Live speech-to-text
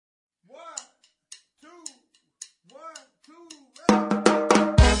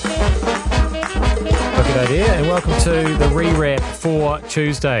G'day there, and welcome to the rewrap for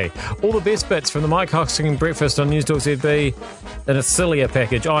Tuesday. All the best bits from the Mike Hosking breakfast on News Talk ZB in a sillier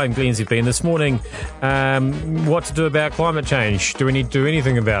package. I'm Glenn ZB, and this morning, what to do about climate change? Do we need to do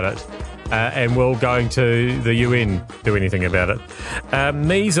anything about it? And will going to the UN do anything about it?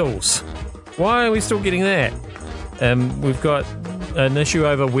 Measles. Why are we still getting that? We've got an issue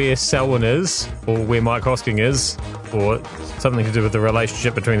over where Selwyn is, or where Mike Hosking is, or something to do with the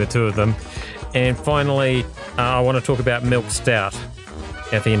relationship between the two of them. And finally, I want to talk about milk stout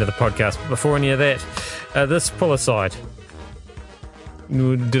at the end of the podcast. But before any of that, this pull aside.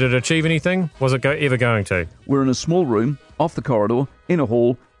 Did it achieve anything? Was it ever going to? We're in a small room, off the corridor, in a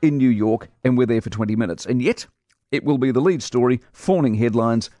hall, in New York, and we're there for 20 minutes. And yet, it will be the lead story, fawning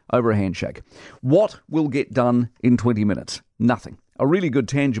headlines over a handshake. What will get done in 20 minutes? Nothing. A really good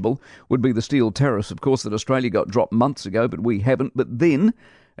tangible would be the steel tariffs, of course, that Australia got dropped months ago, but we haven't. But then,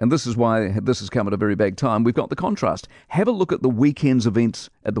 and this is why this has come at a very bad time, we've got the contrast. Have a look at the weekend's events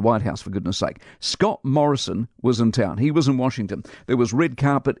at the White House, for goodness sake. Scott Morrison was in town. He was in Washington. There was red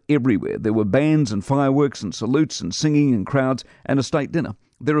carpet everywhere. There were bands and fireworks and salutes and singing and crowds and a state dinner.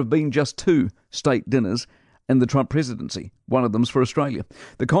 There have been just 2 state dinners in the Trump presidency. One of them's for Australia.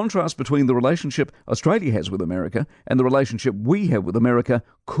 The contrast between the relationship Australia has with America and the relationship we have with America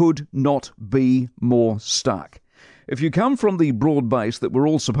could not be more stark. If you come from the broad base that we're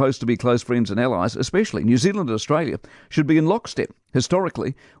all supposed to be close friends and allies, especially New Zealand and Australia, should be in lockstep.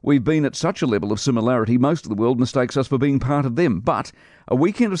 Historically, we've been at such a level of similarity, most of the world mistakes us for being part of them. But a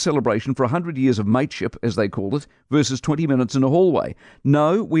weekend of celebration for 100 years of mateship, as they call it, versus 20 minutes in a hallway.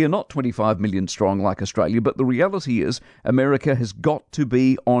 No, we are not 25 million strong like Australia, but the reality is America has got to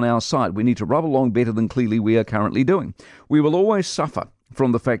be on our side. We need to rub along better than clearly we are currently doing. We will always suffer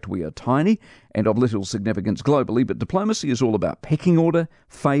from the fact we are tiny and of little significance globally, but diplomacy is all about pecking order,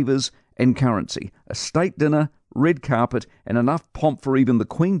 favours and currency. A state dinner, red carpet and enough pomp for even the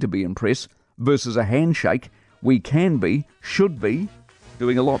Queen to be impressed versus a handshake. We can be, should be,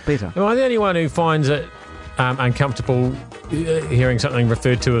 doing a lot better. Am I the only one who finds it uncomfortable hearing something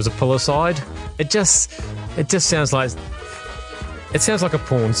referred to as a pull aside? It just sounds like... It sounds like a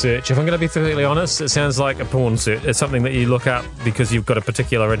porn search. If I'm going to be perfectly honest, it sounds like a porn search. It's something that you look up because you've got a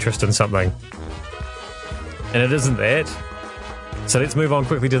particular interest in something. And it isn't that. So let's move on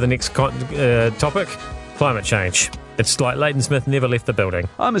quickly to the next topic, climate change. It's like Leighton Smith never left the building.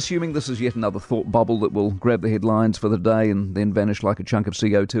 I'm assuming this is yet another thought bubble that will grab the headlines for the day and then vanish like a chunk of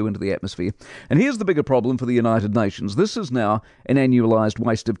CO2 into the atmosphere. And here's the bigger problem for the United Nations. This is now an annualised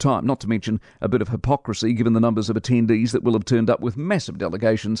waste of time, not to mention a bit of hypocrisy given the numbers of attendees that will have turned up with massive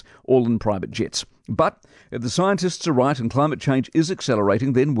delegations, all in private jets. But if the scientists are right and climate change is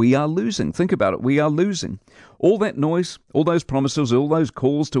accelerating, then we are losing. Think about it, we are losing. All that noise, all those promises, all those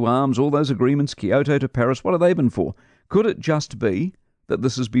calls to arms, all those agreements, Kyoto to Paris, what have they been for? Could it just be that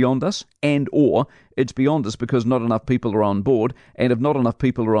this is beyond us, and or it's beyond us because not enough people are on board, and if not enough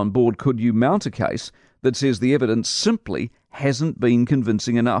people are on board, could you mount a case that says the evidence simply hasn't been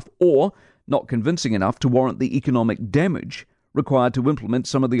convincing enough, or not convincing enough to warrant the economic damage required to implement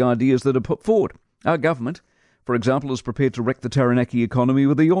some of the ideas that are put forward? Our government, for example, is prepared to wreck the Taranaki economy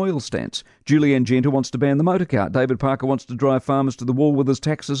with the oil stance. Julianne Genter wants to ban the motor car. David Parker wants to drive farmers to the wall with his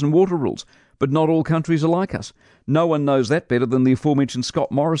taxes and water rules. But not all countries are like us. No one knows that better than the aforementioned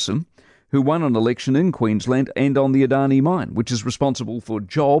Scott Morrison, who won an election in Queensland and on the Adani mine, which is responsible for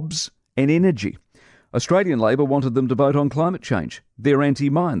jobs and energy. Australian Labor wanted them to vote on climate change. They're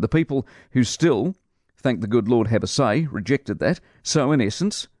anti-mine. The people who still, thank the good Lord, have a say, rejected that. So, in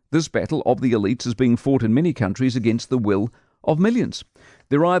essence, this battle of the elites is being fought in many countries against the will of millions.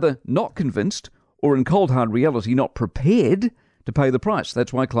 They're either not convinced or, in cold hard reality, not prepared to pay the price.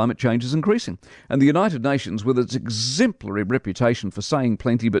 That's why climate change is increasing. And the United Nations, with its exemplary reputation for saying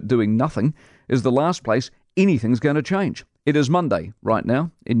plenty but doing nothing, is the last place anything's going to change. It is Monday right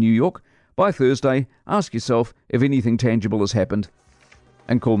now in New York. By Thursday, ask yourself if anything tangible has happened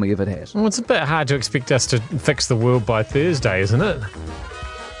and call me if it has. Well, it's a bit hard to expect us to fix the world by Thursday, isn't it?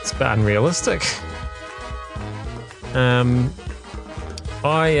 It's a bit unrealistic. And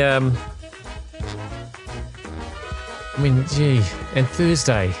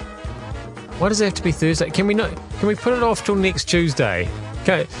Thursday. Why does it have to be Thursday? Can we put it off till next Tuesday?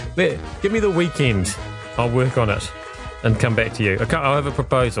 Okay, give me the weekend. I'll work on it and come back to you. Okay, I'll have a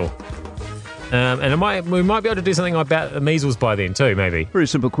proposal. And we might be able to do something about the measles by then too, maybe. Very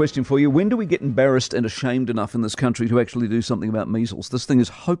simple question for you. When do we get embarrassed and ashamed enough in this country to actually do something about measles? This thing is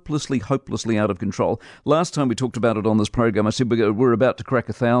hopelessly out of control. Last time we talked about it on this program, I said we're about to crack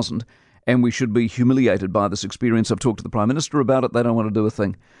 1,000. and we should be humiliated by this experience. I've talked to the Prime Minister about it. They don't want to do a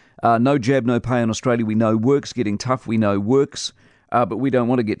thing. No jab, no pay in Australia. We know works. Getting tough, we know works. But we don't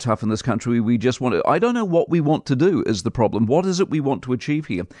want to get tough in this country. We just want to... I don't know what we want to do is the problem. What is it we want to achieve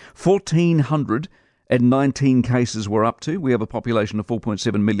here? 1,419 cases we're up to. We have a population of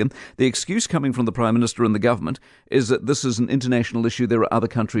 4.7 million. The excuse coming from the Prime Minister and the government is that this is an international issue. There are other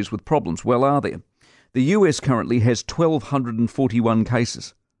countries with problems. Well, are there? The US currently has 1,241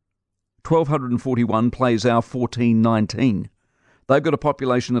 cases. 1,241 plays our 1,419. They've got a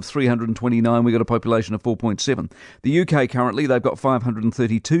population of 329. We've got a population of 4.7. The UK currently, they've got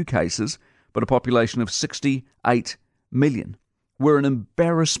 532 cases, but a population of 68 million. We're an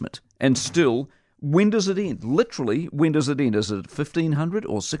embarrassment. And still, when does it end? Literally, when does it end? Is it 1,500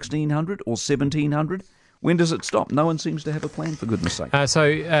 or 1,600 or 1,700? When does it stop? No one seems to have a plan, for goodness sake.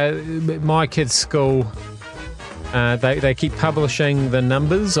 My kids' school, they keep publishing the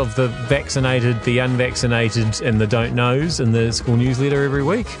numbers of the vaccinated, the unvaccinated, and the don't knows in the school newsletter every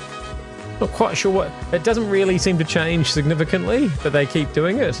week. Not quite sure what... It doesn't really seem to change significantly, but they keep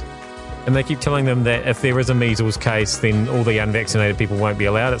doing it. And they keep telling them that if there is a measles case, then all the unvaccinated people won't be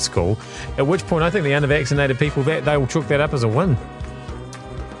allowed at school. At which point, I think the unvaccinated people, they will chalk that up as a win.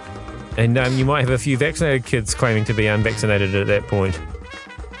 And you might have a few vaccinated kids claiming to be unvaccinated at that point.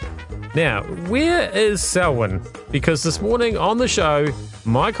 Now, where is Selwyn? Because this morning on the show,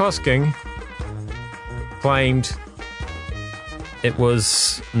 Mike Hosking claimed it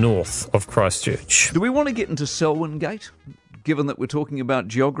was north of Christchurch. Do we want to get into Selwyn Gate, given that we're talking about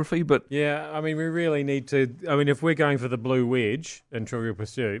geography? But yeah, I mean, we really need to. I mean, if we're going for the blue wedge in Trivial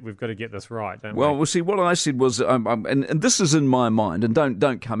Pursuit, we've got to get this right, don't we? Well, see, what I said was, and this is in my mind, and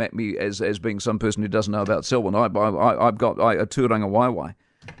don't come at me as being some person who doesn't know about Selwyn. I've got a Turanga Waiwai.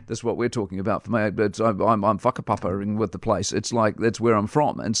 That's what we're talking about for me. I'm whakapapa-ing with the place. It's like that's where I'm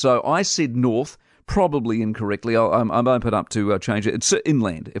from, and so I said north, probably incorrectly. I'm open up to change it. It's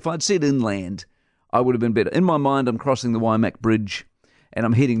inland. If I'd said inland, I would have been better. In my mind, I'm crossing the Waimak Bridge, and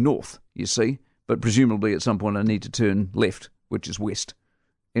I'm heading north. You see, but presumably at some point I need to turn left, which is west,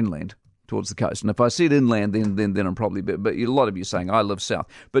 inland towards the coast. And if I said inland, then I'm probably better. But a lot of you are saying I live south.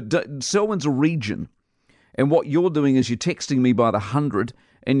 But Selwyn's a region, and what you're doing is you're texting me by the 100.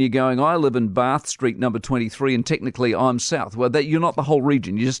 And you're going, I live in Bath Street, number 23, and technically I'm south. Well, you're not the whole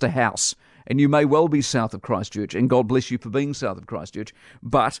region. You're just a house. And you may well be south of Christchurch, and God bless you for being south of Christchurch.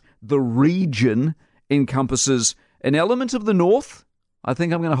 But the region encompasses an element of the north. I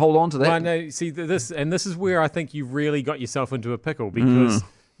think I'm going to hold on to that. Well, no, see, this is where I think you've really got yourself into a pickle, because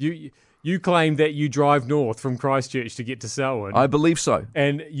you claim that you drive north from Christchurch to get to Selwyn. I believe so,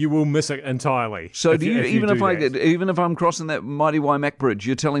 and you will miss it entirely. So even if I'm crossing that mighty Waimak Bridge,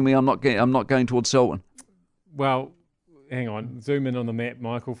 you're telling me I'm not going towards Selwyn? Well, hang on, zoom in on the map,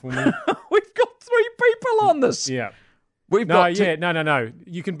 Michael, for me. We've got 3 people on this. Yeah, No.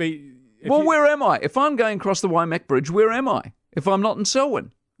 You can be. Where am I? If I'm going across the Waimak Bridge, where am I? If I'm not in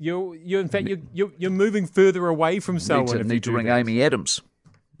Selwyn, you're moving further away from Selwyn. Need to ring Amy Adams.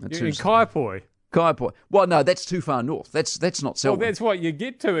 You're in Kaipoi. Well, no, that's too far north. That's not Selwyn. Well, that's what you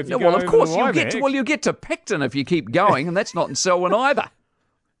get to if you go well, of course over you'll get to Picton if you keep going, and that's not in Selwyn either.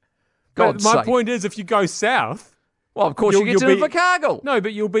 But my point is, if you go south, well, of course you get to Invercargill. No,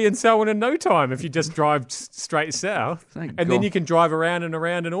 but you'll be in Selwyn in no time if you just drive straight south. Then you can drive around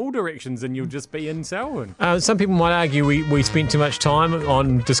in all directions, and you'll just be in Selwyn. Some people might argue we spent too much time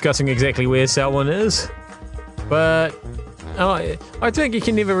on discussing exactly where Selwyn is, but I think you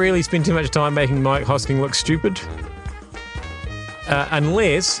can never really spend too much time making Mike Hosking look stupid.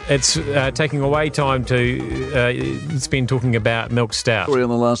 Unless it's taking away time to spend talking about milk stout. Story on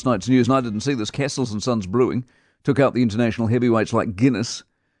the last night's news, and I didn't see this. Castles and Sons Brewing took out the international heavyweights like Guinness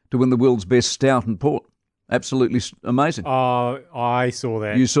to win the world's best stout and port. Absolutely amazing. Oh, I saw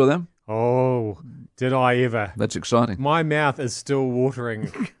that. You saw them? Oh, did I ever? That's exciting. My mouth is still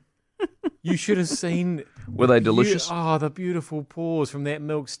watering. You should have seen... Were they delicious? The beautiful pours from that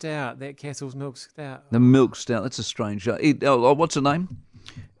milk stout, that Castle's milk stout. The milk stout, that's a strange... what's her name?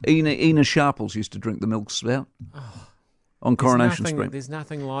 Ina Sharples used to drink the milk stout on Coronation Street. There's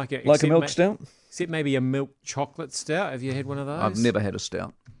nothing like it. Like a milk stout? Except maybe a milk chocolate stout. Have you had one of those? I've never had a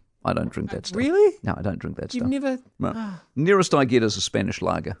stout. I don't drink that stuff. Really? No, I don't drink that stuff. You've never... No. Nearest I get is a Spanish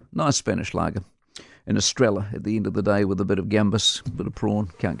lager. Nice Spanish lager. An Estrella at the end of the day with a bit of gambas, a bit of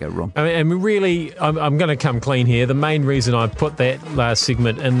prawn. Can't go wrong. I mean, and really, I'm going to come clean here. The main reason I put that last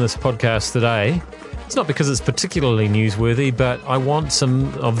segment in this podcast today, it's not because it's particularly newsworthy, but I want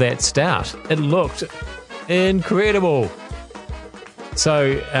some of that stout. It looked incredible.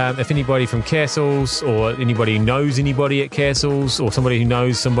 So if anybody from Castles or anybody who knows anybody at Castles or somebody who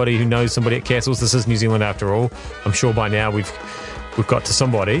knows somebody at Castles, this is New Zealand after all. I'm sure by now we've got to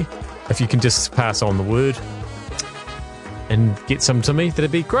somebody. If you can just pass on the word and get some to me,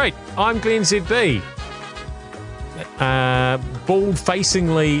 that'd be great. I'm Glenn ZB.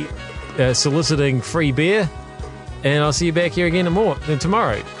 Bald-facingly soliciting free beer. And I'll see you back here again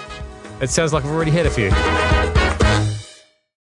tomorrow. It sounds like I've already had a few.